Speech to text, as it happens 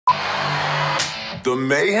The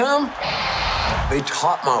Mayhem? They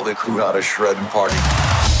taught Motley Crue how to shred and party.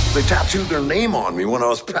 They tattooed their name on me when I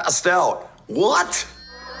was passed out. What?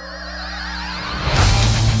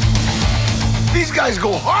 These guys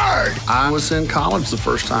go hard. I was in college the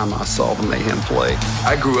first time I saw the Mayhem play.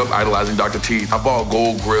 I grew up idolizing Dr. T. I bought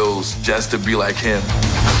gold grills just to be like him.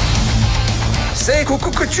 Say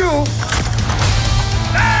cuckoo-cuckoo.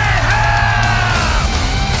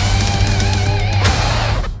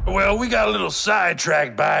 Well, we got a little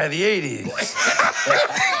sidetracked by the 80s.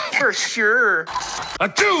 For sure.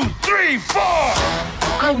 1, 2, 3, 4!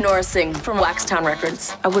 I'm Nora Singh from Waxtown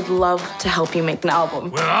Records. I would love to help you make an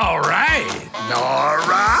album. Well, all right.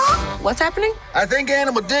 Nora? What's happening? I think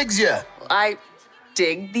Animal digs you. I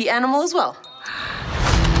dig the animal as well.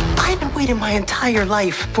 I've been waiting my entire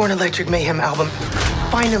life for an Electric Mayhem album.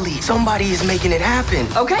 Finally, somebody is making it happen.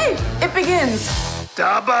 Okay, it begins.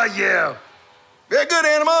 W. Very good,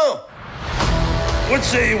 Animal. What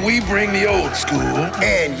say we bring the old school?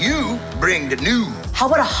 And you bring the new. How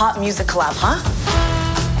about a hot music collab, huh?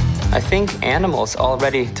 I think Animal's all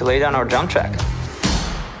ready to lay down our drum track.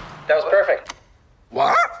 That was perfect.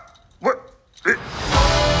 What? What?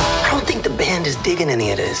 I don't think the band is digging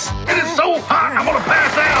any of this. It is so hot, I'm gonna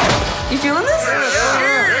pass out. You feeling this?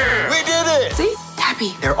 Sure. We did it. See?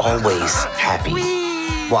 Happy. They're always happy.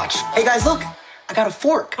 Watch. Hey, guys, look. I got a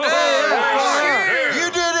fork. Hey,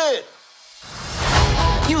 you did it.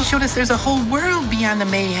 You showed us there's a whole world beyond the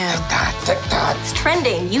Mayhem. It's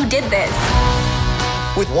trending. You did this.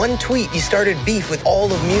 With one tweet, you started beef with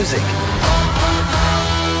all of music.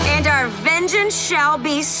 And our vengeance shall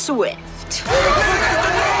be swift.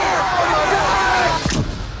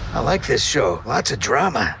 I like this show. Lots of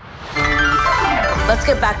drama. Let's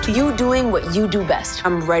get back to you doing what you do best.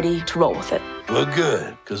 I'm ready to roll with it. Well,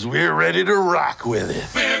 good, because we're ready to rock with it.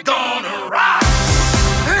 We're gonna rock!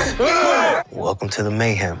 Welcome to the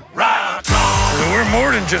Mayhem. Rock! We're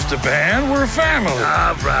more than just a band, we're a family.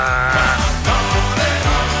 All right.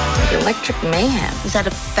 Electric Mayhem. Is that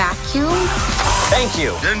a vacuum? Thank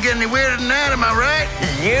you. Doesn't get any weirder than that, am I right?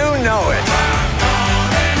 You know it.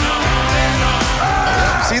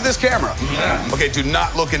 See this camera? Okay, do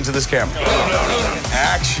not look into this camera.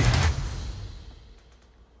 Action.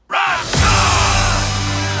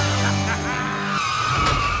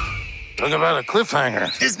 Talk about a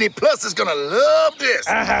cliffhanger. Disney Plus is gonna love this.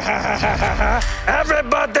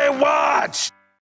 Everybody watch!